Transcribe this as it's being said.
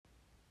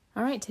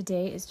All right,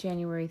 today is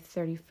January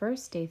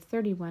 31st, day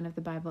 31 of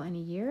the Bible in a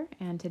year,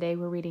 and today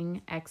we're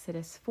reading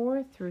Exodus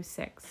 4 through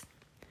 6.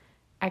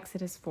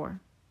 Exodus 4.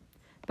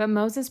 But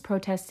Moses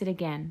protested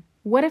again.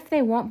 What if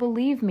they won't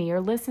believe me or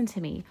listen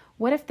to me?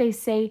 What if they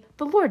say,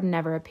 "The Lord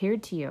never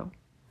appeared to you"?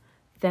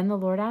 Then the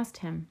Lord asked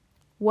him,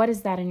 "What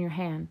is that in your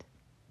hand?"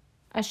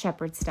 "A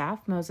shepherd's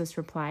staff," Moses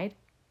replied.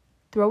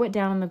 "Throw it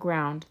down on the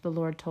ground," the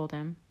Lord told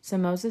him. So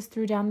Moses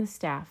threw down the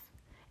staff,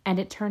 and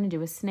it turned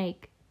into a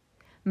snake.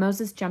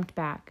 Moses jumped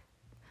back.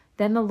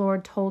 Then the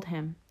Lord told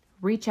him,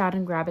 "Reach out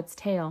and grab its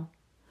tail."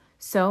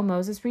 So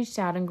Moses reached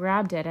out and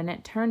grabbed it, and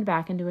it turned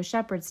back into a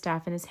shepherd's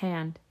staff in his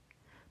hand.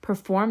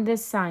 "Perform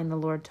this sign," the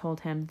Lord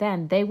told him.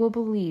 "Then they will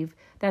believe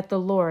that the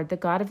Lord, the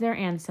God of their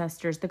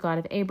ancestors, the God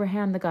of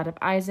Abraham, the God of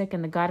Isaac,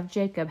 and the God of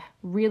Jacob,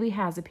 really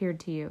has appeared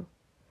to you."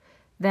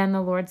 Then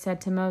the Lord said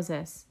to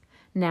Moses,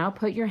 "Now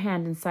put your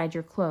hand inside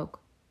your cloak."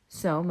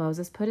 So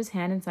Moses put his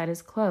hand inside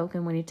his cloak,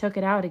 and when he took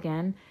it out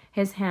again,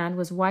 his hand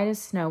was white as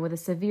snow with a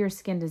severe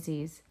skin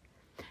disease.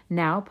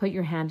 "Now put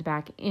your hand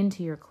back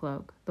into your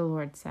cloak," the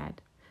Lord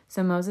said.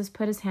 So Moses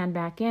put his hand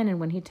back in, and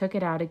when he took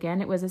it out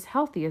again, it was as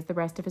healthy as the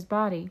rest of his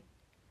body.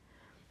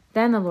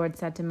 Then the Lord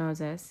said to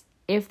Moses,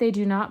 "If they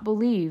do not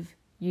believe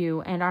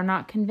you and are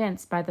not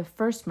convinced by the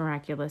first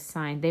miraculous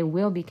sign, they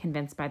will be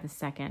convinced by the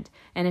second.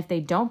 And if they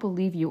don't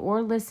believe you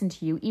or listen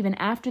to you even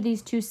after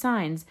these two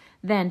signs,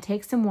 then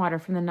take some water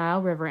from the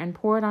Nile River and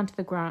pour it onto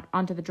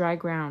the dry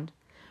ground.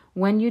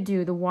 When you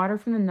do, the water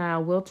from the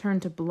Nile will turn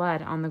to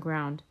blood on the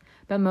ground."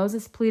 But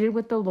Moses pleaded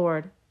with the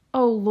Lord,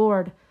 "Oh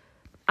Lord,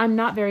 I'm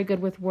not very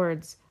good with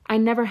words. I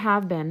never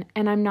have been,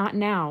 and I'm not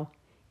now.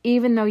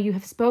 Even though you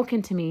have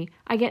spoken to me,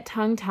 I get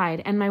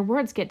tongue-tied and my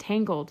words get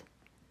tangled."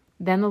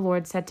 Then the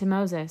Lord said to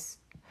Moses,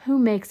 "Who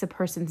makes a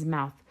person's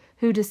mouth?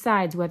 Who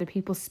decides whether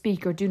people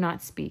speak or do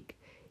not speak,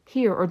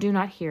 hear or do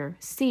not hear,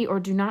 see or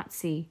do not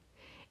see?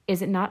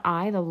 Is it not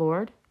I, the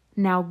Lord?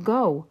 Now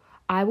go.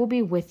 I will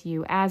be with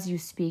you as you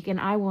speak,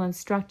 and I will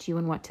instruct you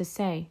in what to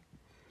say."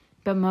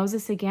 But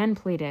Moses again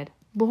pleaded,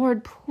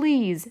 "Lord,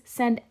 please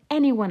send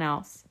anyone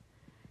else."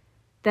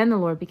 Then the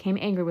Lord became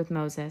angry with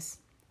Moses.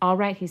 "All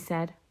right," he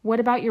said. "What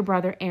about your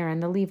brother Aaron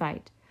the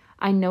Levite?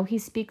 I know he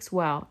speaks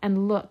well,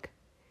 and look,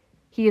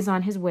 he is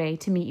on his way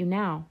to meet you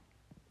now.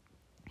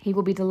 He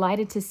will be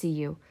delighted to see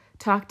you.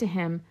 Talk to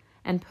him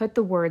and put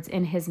the words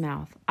in his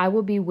mouth. I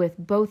will be with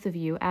both of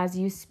you as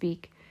you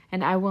speak,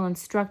 and I will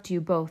instruct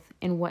you both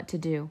in what to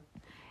do.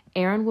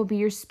 Aaron will be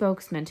your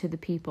spokesman to the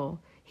people.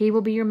 He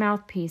will be your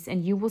mouthpiece,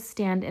 and you will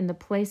stand in the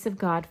place of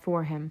God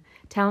for him,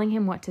 telling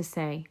him what to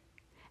say.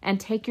 And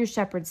take your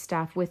shepherd's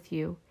staff with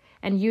you,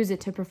 and use it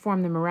to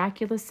perform the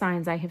miraculous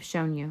signs I have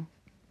shown you."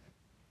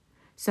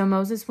 So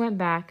Moses went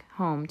back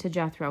home to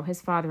Jethro,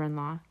 his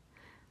father-in-law.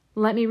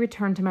 "Let me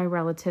return to my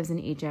relatives in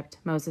Egypt,"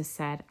 Moses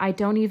said. "I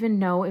don't even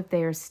know if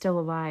they are still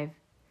alive."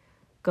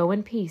 "Go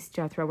in peace,"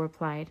 Jethro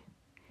replied.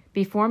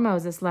 Before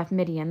Moses left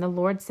Midian, the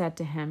Lord said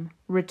to him,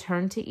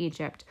 "Return to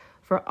Egypt,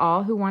 for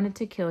all those who wanted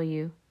to kill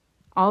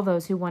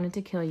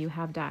you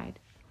have died."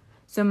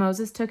 So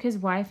Moses took his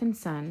wife and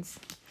sons,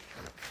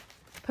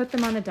 put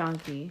them on a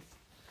donkey,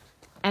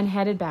 and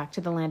headed back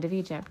to the land of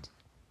Egypt.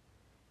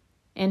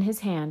 In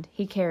his hand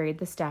he carried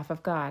the staff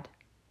of God.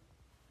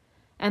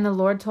 And the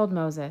Lord told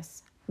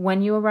Moses,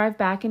 "When you arrive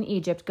back in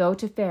Egypt, go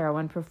to Pharaoh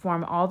and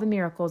perform all the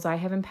miracles I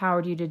have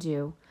empowered you to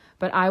do.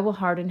 But I will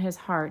harden his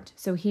heart,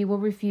 so he will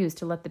refuse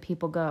to let the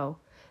people go.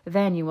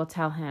 Then you will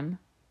tell him,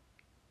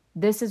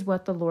 'This is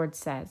what the Lord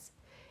says.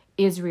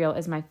 Israel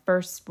is my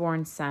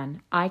firstborn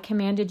son. I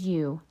commanded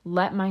you,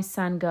 let my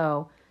son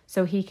go,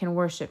 so he can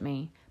worship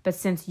me. But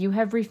since you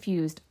have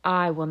refused,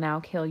 I will now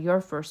kill your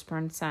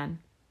firstborn son.'"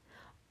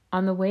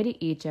 On the way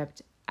to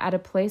Egypt, at a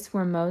place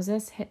where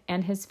Moses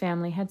and his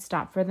family had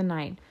stopped for the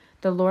night,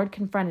 the Lord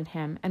confronted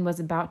him and was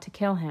about to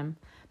kill him.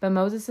 But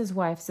Moses'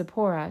 wife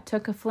Zipporah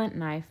took a flint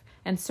knife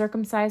and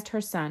circumcised her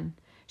son.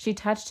 She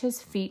touched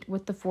his feet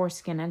with the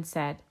foreskin and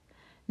said,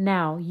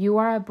 "Now you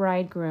are a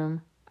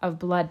bridegroom of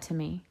blood to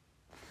me."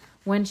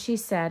 When she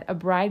said a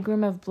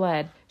bridegroom of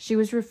blood, she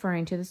was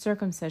referring to the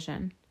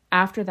circumcision.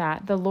 After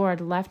that, the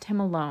Lord left him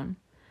alone.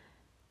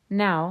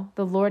 Now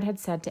the Lord had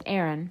said to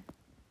Aaron,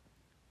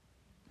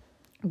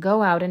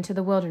 "Go out into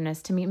the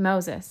wilderness to meet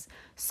Moses."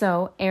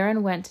 So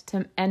Aaron went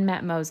and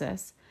met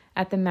Moses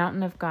at the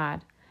mountain of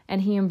God,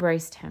 and he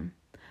embraced him.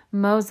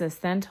 Moses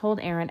then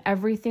told Aaron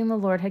everything the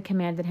Lord had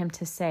commanded him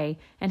to say,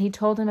 and he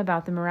told him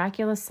about the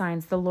miraculous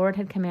signs the Lord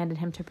had commanded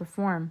him to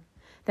perform.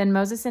 Then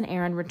Moses and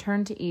Aaron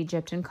returned to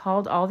Egypt and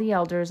called all the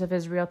elders of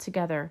Israel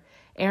together.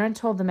 Aaron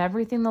told them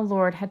everything the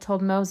Lord had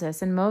told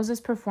Moses, and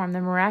Moses performed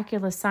the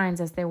miraculous signs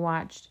as they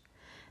watched.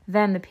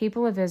 Then the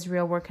people of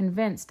Israel were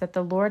convinced that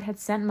the Lord had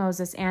sent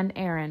Moses and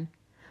Aaron.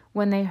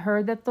 When they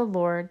heard that the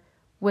Lord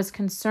was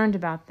concerned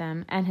about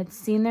them and had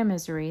seen their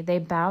misery, they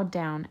bowed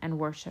down and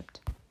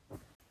worshipped.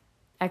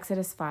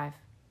 Exodus 5.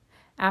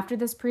 After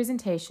this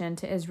presentation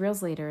to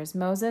Israel's leaders,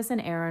 Moses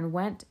and Aaron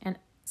went and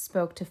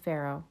spoke to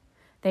Pharaoh.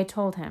 They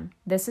told him,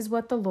 "This is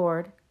what the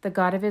Lord, the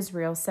God of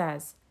Israel,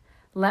 says.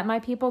 Let my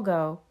people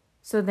go,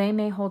 so they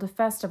may hold a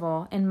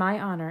festival in my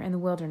honor in the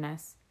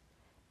wilderness."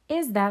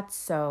 "Is that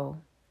so?"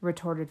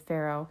 retorted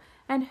Pharaoh.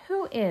 "And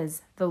who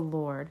is the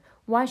Lord?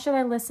 Why should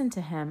I listen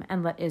to him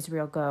and let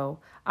Israel go?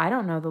 I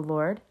don't know the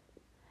Lord,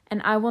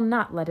 and I will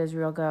not let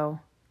Israel go."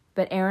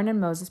 But Aaron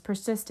and Moses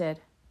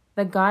persisted.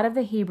 "The God of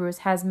the Hebrews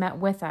has met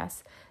with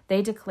us,"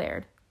 they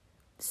declared.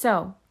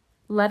 "So,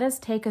 let us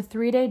take a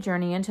 3-day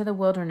journey into the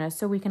wilderness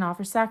so we can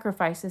offer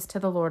sacrifices to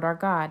the Lord our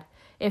God.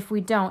 If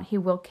we don't, he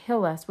will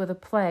kill us with a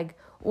plague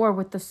or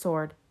with the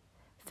sword."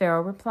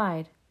 Pharaoh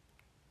replied,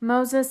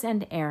 "Moses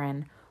and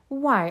Aaron,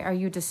 why are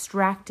you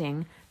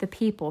distracting the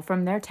people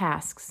from their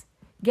tasks?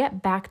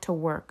 Get back to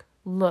work.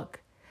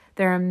 Look,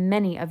 there are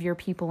many of your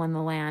people in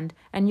the land,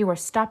 and you are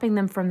stopping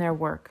them from their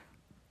work."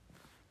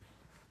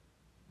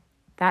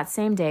 That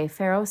same day,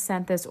 Pharaoh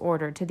sent this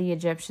order to the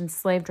Egyptian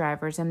slave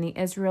drivers and the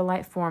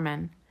Israelite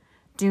foremen: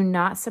 "Do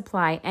not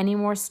supply any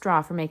more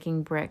straw for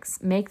making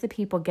bricks. Make the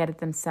people get it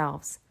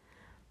themselves.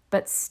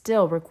 But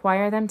still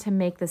require them to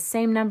make the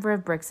same number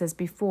of bricks as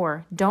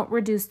before. Don't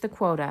reduce the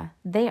quota.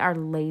 They are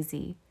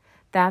lazy.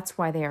 That's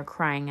why they are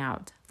crying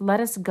out,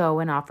 'Let us go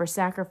and offer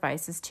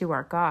sacrifices to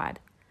our God.'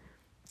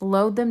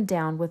 Load them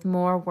down with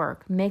more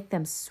work. Make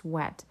them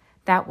sweat.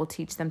 That will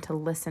teach them to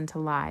listen to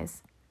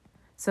lies."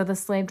 So the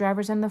slave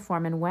drivers and the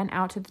foremen went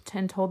out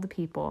and told the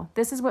people,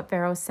 "This is what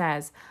Pharaoh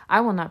says.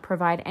 I will not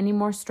provide any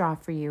more straw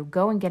for you.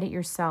 Go and get it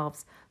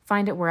yourselves.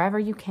 Find it wherever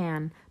you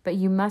can, but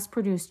you must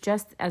produce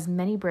just as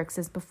many bricks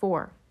as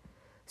before."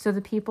 So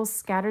the people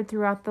scattered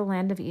throughout the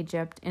land of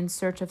Egypt in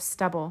search of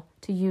stubble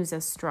to use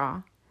as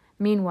straw.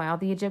 Meanwhile,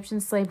 the Egyptian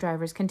slave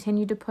drivers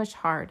continued to push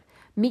hard.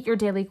 "Meet your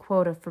daily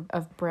quota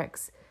of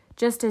bricks,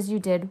 just as you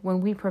did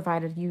when we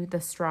provided you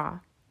the straw,"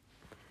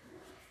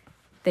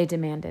 they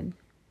demanded.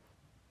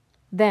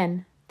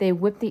 Then they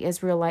whipped the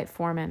Israelite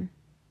foremen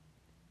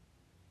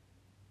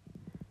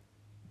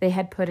they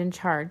had put in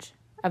charge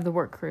of the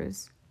work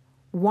crews.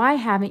 "Why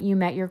haven't you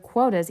met your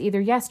quotas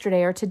either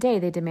yesterday or today?"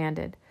 they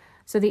demanded.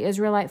 So the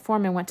Israelite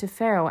foreman went to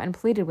Pharaoh and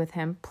pleaded with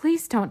him.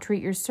 "Please don't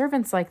treat your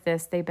servants like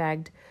this," they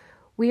begged.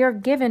 "We are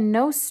given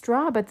no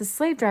straw, but the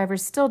slave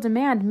drivers still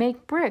demand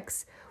make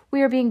bricks.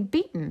 We are being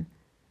beaten.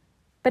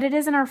 But it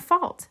isn't our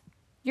fault.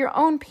 Your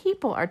own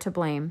people are to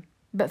blame."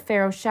 But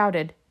Pharaoh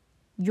shouted,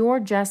 "You're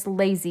just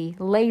lazy,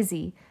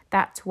 lazy.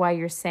 That's why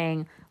you're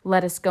saying,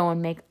 'Let us go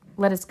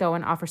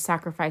and offer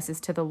sacrifices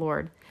to the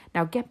Lord.'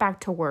 Now get back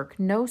to work.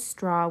 No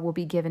straw will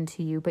be given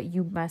to you, but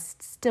you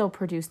must still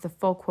produce the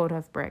full quota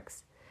of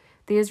bricks."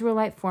 The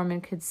Israelite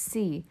foremen could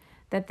see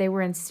that they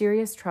were in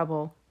serious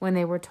trouble when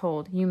they were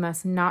told, "You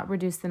must not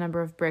reduce the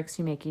number of bricks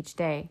you make each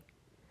day."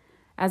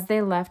 As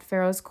they left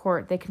Pharaoh's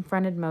court, they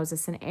confronted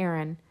Moses and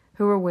Aaron,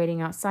 who were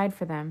waiting outside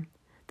for them.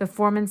 The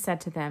foreman said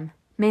to them,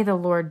 "May the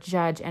Lord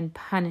judge and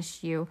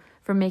punish you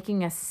for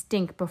making a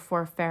stink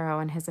before Pharaoh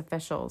and his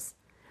officials.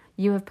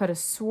 You have put a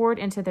sword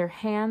into their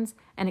hands,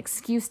 an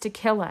excuse to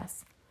kill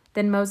us."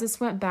 Then Moses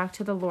went back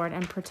to the Lord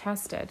and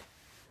protested,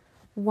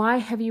 "Why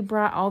have you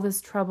brought all this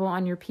trouble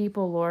on your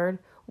people, Lord?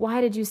 Why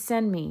did you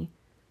send me?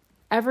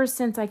 Ever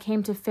since I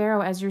came to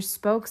Pharaoh as your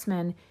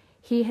spokesman,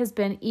 he has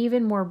been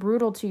even more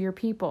brutal to your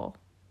people,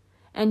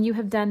 and you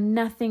have done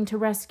nothing to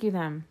rescue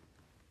them."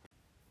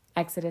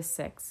 Exodus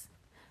 6.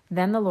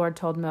 Then the Lord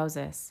told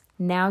Moses,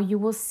 "Now you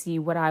will see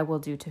what I will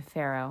do to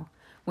Pharaoh.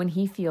 When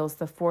he feels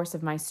the force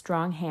of my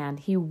strong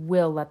hand, he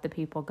will let the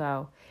people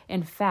go.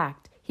 In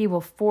fact, he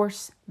will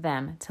force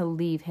them to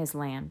leave his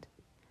land."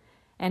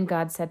 And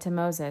God said to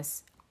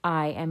Moses,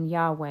 "I am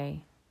Yahweh,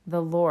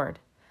 the Lord.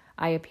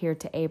 I appeared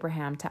to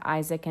Abraham, to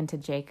Isaac, and to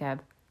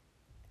Jacob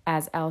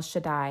as El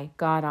Shaddai,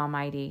 God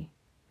Almighty.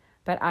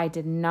 But I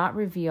did not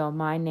reveal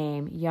my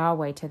name,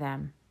 Yahweh, to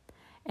them,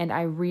 and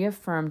I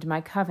reaffirmed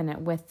my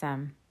covenant with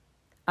them.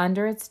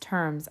 Under its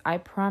terms, I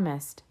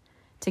promised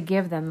to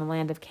give them the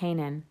land of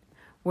Canaan,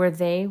 where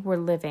they were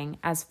living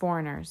as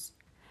foreigners.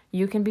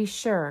 You can be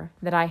sure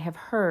that I have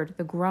heard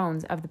the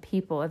groans of the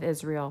people of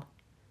Israel,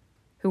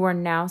 who are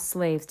now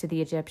slaves to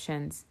the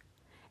Egyptians,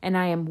 and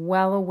I am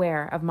well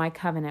aware of my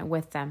covenant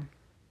with them.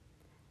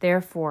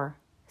 Therefore,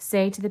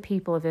 say to the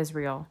people of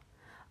Israel,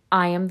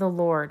 'I am the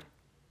Lord.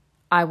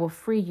 I will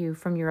free you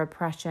from your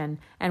oppression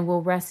and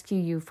will rescue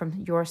you from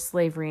your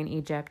slavery in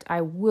Egypt. I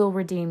will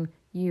redeem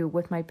you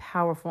with my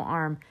powerful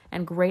arm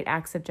and great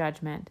acts of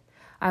judgment.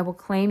 I will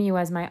claim you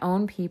as my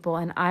own people,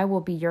 and I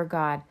will be your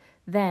God.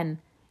 Then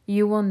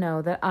you will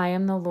know that I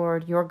am the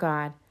Lord your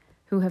God,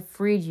 who have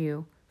freed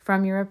you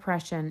from your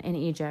oppression in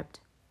Egypt.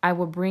 I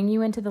will bring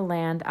you into the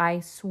land I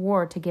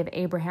swore to give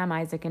Abraham,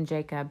 Isaac, and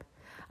Jacob.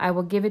 I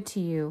will give it to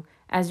you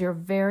as your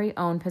very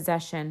own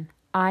possession.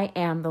 I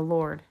am the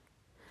Lord."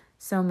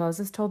 So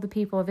Moses told the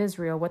people of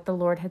Israel what the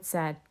Lord had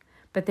said,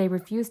 but they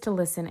refused to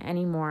listen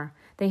any more.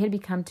 They had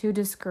become too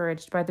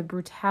discouraged by the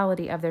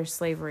brutality of their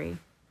slavery.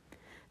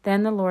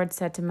 Then the Lord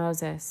said to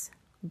Moses,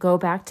 "Go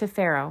back to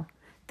Pharaoh,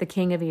 the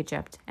king of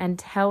Egypt, and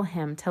tell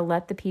him to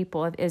let the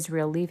people of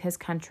Israel leave his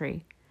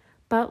country."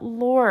 "But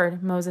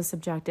Lord," Moses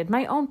objected,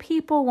 "my own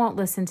people won't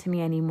listen to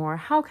me anymore.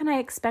 How can I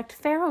expect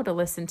Pharaoh to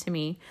listen to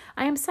me?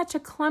 I am such a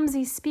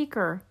clumsy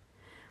speaker."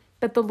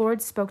 But the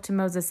Lord spoke to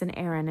Moses and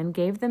Aaron and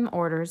gave them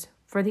orders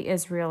for the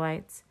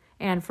Israelites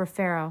and for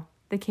Pharaoh,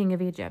 the king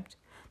of Egypt.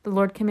 The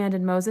Lord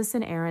commanded Moses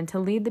and Aaron to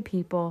lead the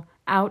people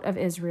of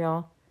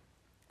Israel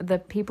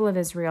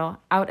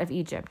out of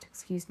Egypt.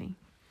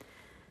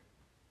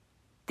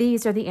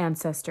 These are the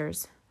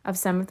ancestors of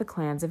some of the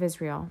clans of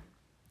Israel.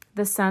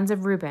 The sons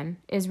of Reuben,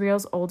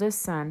 Israel's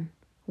oldest son,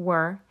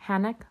 were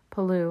Hanok,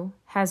 Palu,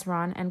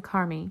 Hezron, and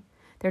Carmi.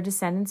 Their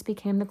descendants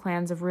became the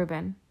clans of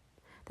Reuben.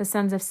 The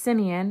sons of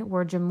Simeon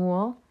were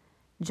Jemuel,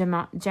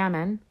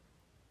 Jamin,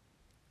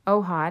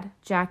 Ohad,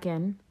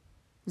 Jachin,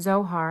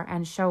 Zohar,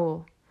 and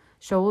Shaul.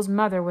 Shaul's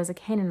mother was a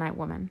Canaanite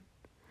woman.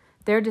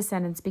 Their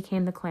descendants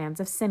became the clans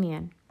of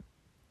Simeon.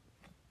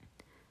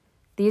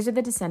 These are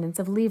the descendants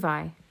of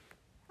Levi,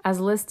 as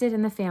listed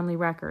in the family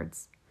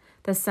records.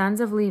 The sons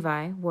of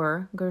Levi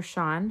were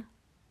Gershon,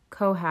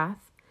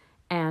 Kohath,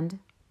 and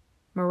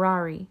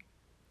Merari.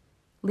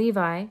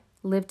 Levi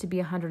lived to be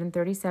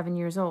 137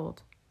 years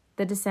old.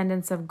 The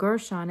descendants of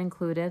Gershon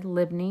included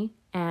Libni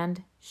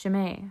and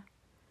Shimei,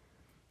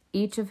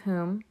 each of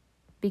whom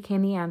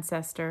became the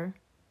ancestor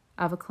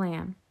of a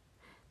clan.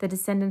 The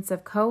descendants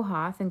of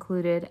Kohath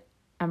included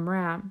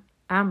Amram,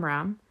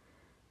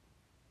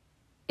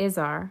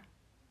 Izhar,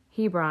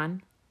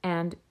 Hebron,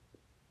 and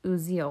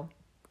Uzziel.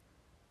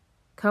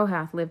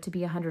 Kohath lived to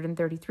be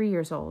 133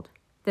 years old.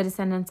 The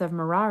descendants of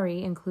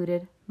Merari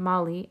included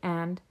Mali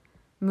and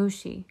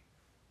Mushi.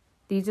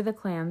 These are the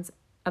clans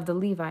of the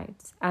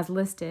Levites as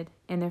listed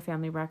in their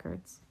family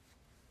records.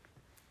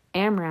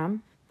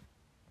 Amram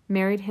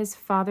married his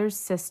father's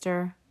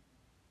sister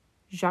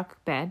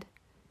Jochebed,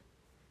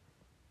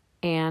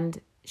 and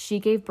she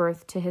gave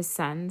birth to his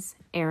sons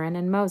Aaron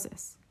and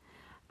Moses.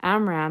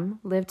 Amram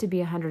lived to be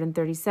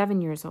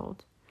 137 years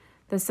old.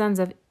 The sons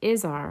of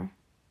Izhar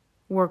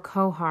were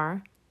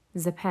Kohar,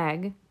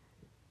 Zepeg,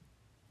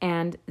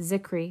 and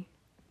Zikri.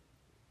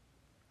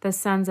 The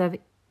sons of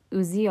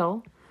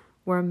Uzziel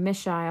were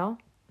Mishael,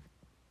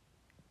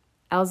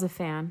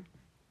 Elzaphan,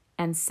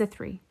 and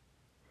Sithri.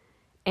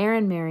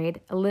 Aaron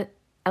married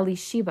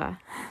Elisheba,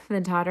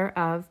 the daughter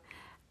of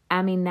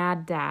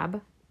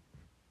Aminadab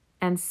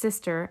and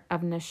sister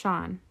of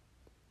Nahshon.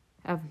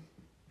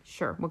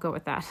 We'll go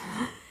with that.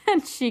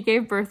 And she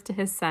gave birth to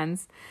his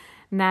sons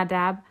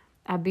Nadab,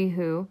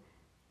 Abihu,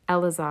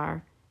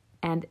 Eleazar,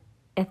 and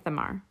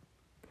Ithamar.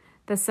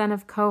 The son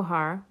of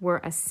Kohar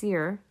were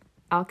Asir,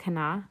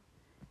 Elkanah,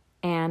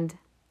 and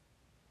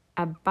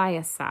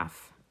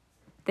Abiasaph.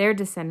 Their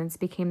descendants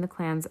became the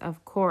clans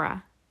of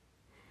Korah.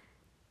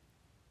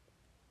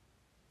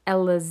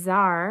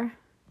 Eleazar,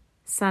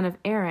 son of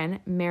Aaron,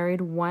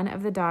 married one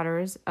of the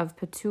daughters of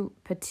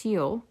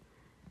Patiel,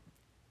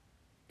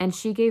 and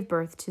she gave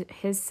birth to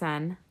his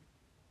son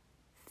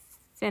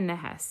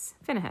Phinehas.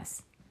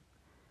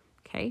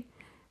 Okay,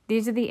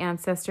 these are the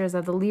ancestors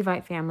of the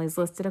Levite families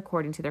listed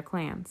according to their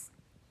clans.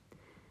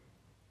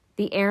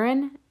 The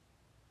Aaron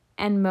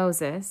and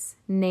Moses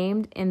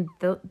named in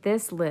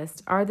this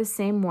list are the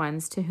same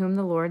ones to whom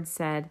the Lord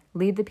said,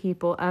 "Lead the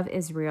people of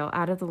Israel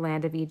out of the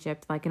land of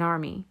Egypt like an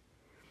army."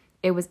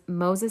 It was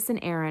Moses and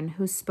Aaron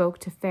who spoke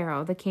to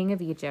Pharaoh, the king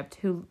of Egypt,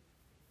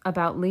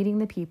 about leading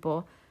the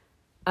people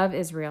of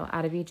Israel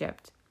out of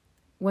Egypt.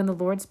 When the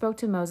Lord spoke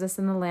to Moses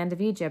in the land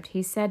of Egypt,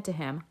 he said to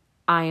him,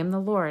 "I am the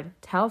Lord.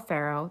 Tell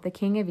Pharaoh, the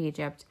king of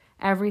Egypt,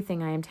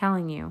 everything I am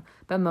telling you."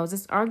 But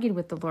Moses argued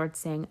with the Lord,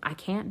 saying, "I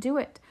can't do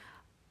it.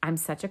 I'm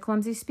such a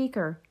clumsy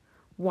speaker.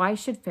 Why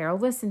should Pharaoh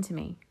listen to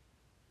me?"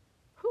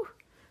 Whew.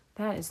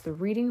 That is the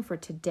reading for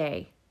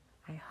today.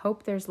 I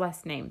hope there's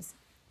less names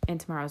in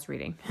tomorrow's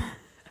reading.